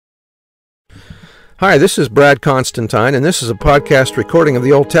Hi, this is Brad Constantine, and this is a podcast recording of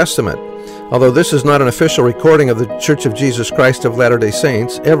the Old Testament. Although this is not an official recording of the Church of Jesus Christ of Latter-day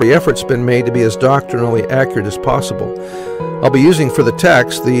Saints, every effort's been made to be as doctrinally accurate as possible. I'll be using for the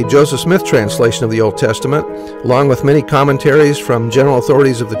text the Joseph Smith translation of the Old Testament, along with many commentaries from general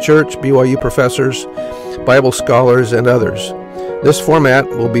authorities of the Church, BYU professors, Bible scholars, and others. This format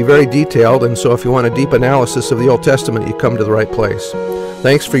will be very detailed, and so if you want a deep analysis of the Old Testament, you come to the right place.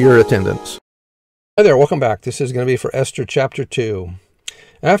 Thanks for your attendance. Hi there, welcome back. This is going to be for Esther chapter 2.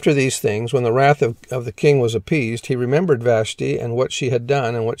 After these things, when the wrath of the king was appeased, he remembered Vashti and what she had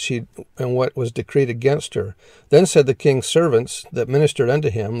done and what was decreed against her. Then said the king's servants that ministered unto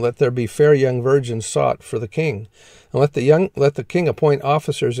him, Let there be fair young virgins sought for the king, and let the king appoint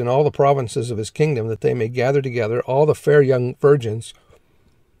officers in all the provinces of his kingdom, that they may gather together all the fair young virgins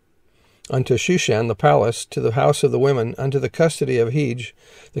unto Shushan the palace, to the house of the women, unto the custody of Hege,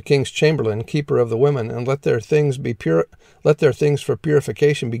 the king's chamberlain, keeper of the women, and let their things for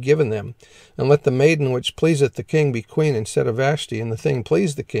purification be given them, and let the maiden which pleaseth the king be queen instead of Vashti. And the thing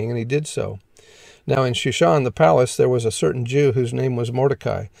pleased the king, and he did so. Now in Shushan the palace there was a certain Jew whose name was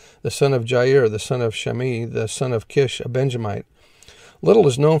Mordecai, the son of Jair, the son of Shimei, the son of Kish, a Benjamite. Little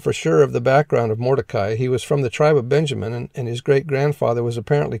is known for sure of the background of Mordecai. He was from the tribe of Benjamin, and his great-grandfather was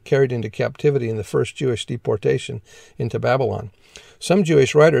apparently carried into captivity in the first Jewish deportation into Babylon. Some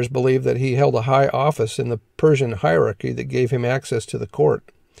Jewish writers believe that he held a high office in the Persian hierarchy that gave him access to the court.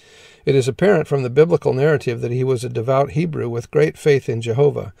 It is apparent from the biblical narrative that he was a devout Hebrew with great faith in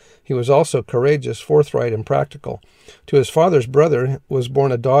Jehovah. He was also courageous, forthright, and practical. To his father's brother was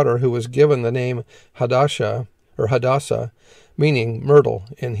born a daughter who was given the name Hadassah, meaning myrtle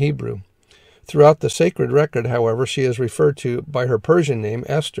in Hebrew. Throughout the sacred record, however, she is referred to by her Persian name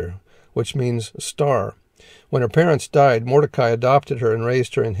Esther, which means star. When her parents died, Mordecai adopted her and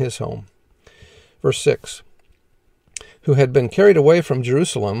raised her in his home. Verse 6. Who had been carried away from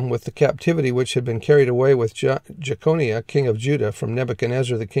Jerusalem with the captivity which had been carried away with Jeconiah, king of Judah, from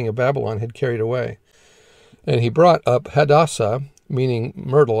Nebuchadnezzar, the king of Babylon, had carried away. And he brought up Hadassah, meaning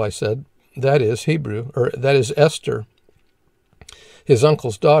myrtle, that is Esther, his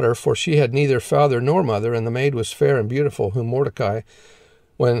uncle's daughter, for she had neither father nor mother, and the maid was fair and beautiful, whom Mordecai,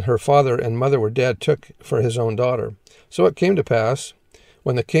 when her father and mother were dead, took for his own daughter. So it came to pass,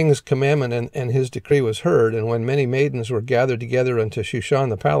 when the king's commandment and his decree was heard, and when many maidens were gathered together unto Shushan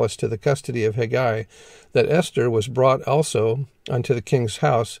the palace to the custody of Hegai, that Esther was brought also unto the king's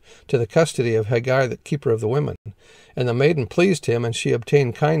house to the custody of Hegai, the keeper of the women. And the maiden pleased him, and she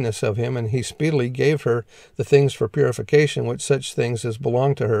obtained kindness of him, and he speedily gave her the things for purification, which such things as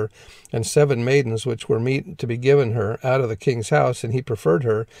belonged to her, and 7 maidens which were meet to be given her out of the king's house, and he preferred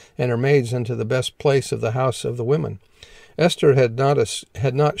her and her maids unto the best place of the house of the women. Esther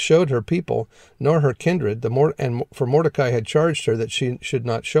had not showed her people, nor her kindred, for Mordecai had charged her that she should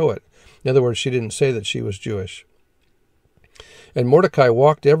not show it. In other words, she didn't say that she was Jewish. And Mordecai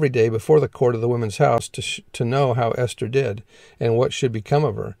walked every day before the court of the women's house to know how Esther did, and what should become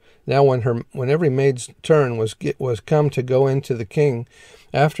of her. Now when every maid's turn was come to go into the king,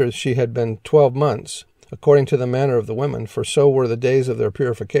 after she had been 12 months, according to the manner of the women, for so were the days of their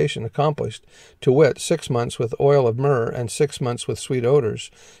purification accomplished, to wit, 6 months with oil of myrrh, and 6 months with sweet odors,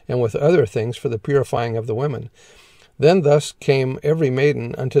 and with other things for the purifying of the women. Then thus came every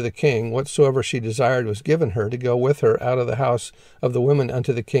maiden unto the king, whatsoever she desired was given her, to go with her out of the house of the women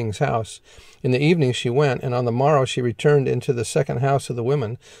unto the king's house. In the evening she went, and on the morrow she returned into the second house of the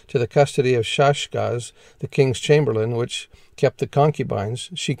women, to the custody of Shashgaz, the king's chamberlain, which kept the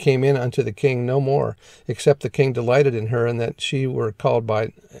concubines. She came in unto the king no more, except the king delighted in her, and that she were called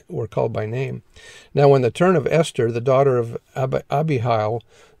by name. Now when the turn of Esther, the daughter of Abihail,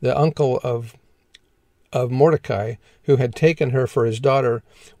 the uncle of Mordecai, who had taken her for his daughter,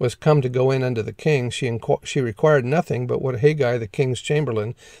 was come to go in unto the king, she required nothing but what Hegai, the king's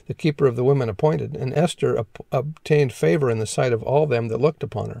chamberlain, the keeper of the women, appointed. And Esther obtained favor in the sight of all them that looked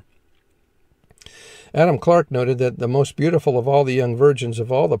upon her. Adam Clarke noted that the most beautiful of all the young virgins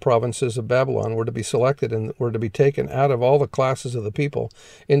of all the provinces of Babylon were to be selected and were to be taken out of all the classes of the people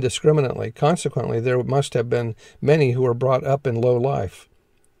indiscriminately. Consequently, there must have been many who were brought up in low life.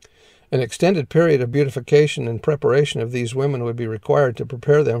 An extended period of beautification and preparation of these women would be required to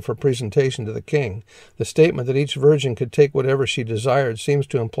prepare them for presentation to the king. The statement that each virgin could take whatever she desired seems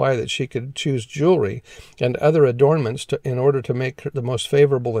to imply that she could choose jewelry and other adornments in order to make the most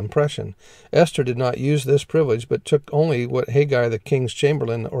favorable impression. Esther did not use this privilege, but took only what Hegai, the king's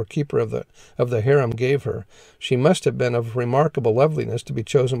chamberlain or keeper of the harem, gave her. She must have been of remarkable loveliness to be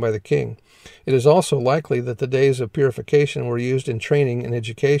chosen by the king. It is also likely that the days of purification were used in training and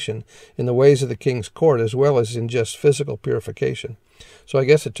education, in the ways of the king's court, as well as in just physical purification. So I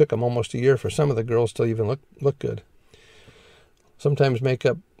guess it took them almost a year for some of the girls to even look good. Sometimes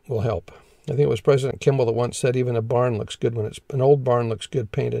makeup will help. I think it was President Kimball that once said even a barn looks good when an old barn looks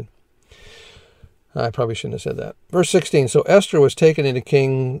good painted. I probably shouldn't have said that. Verse 16, so Esther was taken into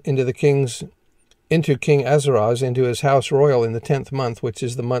King Ahasuerus, into his house royal in the 10th month, which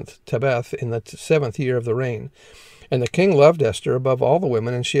is the month Tebeth, in the 7th year of the reign. And the king loved Esther above all the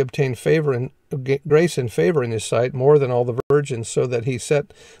women, and she obtained grace and favor in his sight more than all the virgins, so that he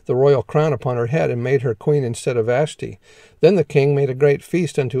set the royal crown upon her head and made her queen instead of Vashti. Then the king made a great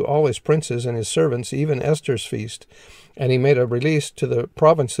feast unto all his princes and his servants, even Esther's feast. And he made a release to the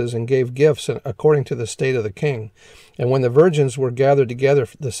provinces and gave gifts according to the state of the king. And when the virgins were gathered together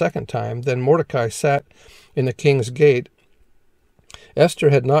the second time, then Mordecai sat in the king's gate. Esther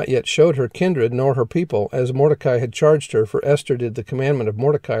had not yet showed her kindred nor her people, as Mordecai had charged her, for Esther did the commandment of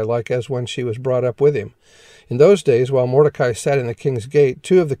Mordecai, like as when she was brought up with him. In those days, while Mordecai sat in the king's gate,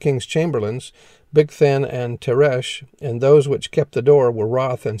 2 of the king's chamberlains, Bigthan and Teresh, and those which kept the door, were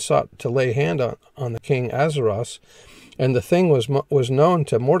wroth and sought to lay hand on the king Ahasuerus. And the thing was known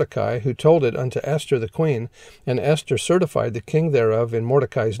to Mordecai, who told it unto Esther the queen, and Esther certified the king thereof in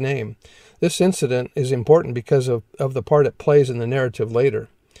Mordecai's name. This incident is important because of the part it plays in the narrative later.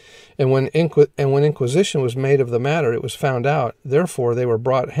 And when inquisition was made of the matter, it was found out. Therefore they were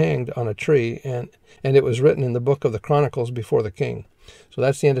brought hanged on a tree, and it was written in the book of the Chronicles before the king. So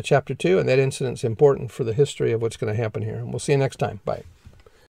that's the end of chapter 2, and that incident's important for the history of what's going to happen here. And we'll see you next time. Bye.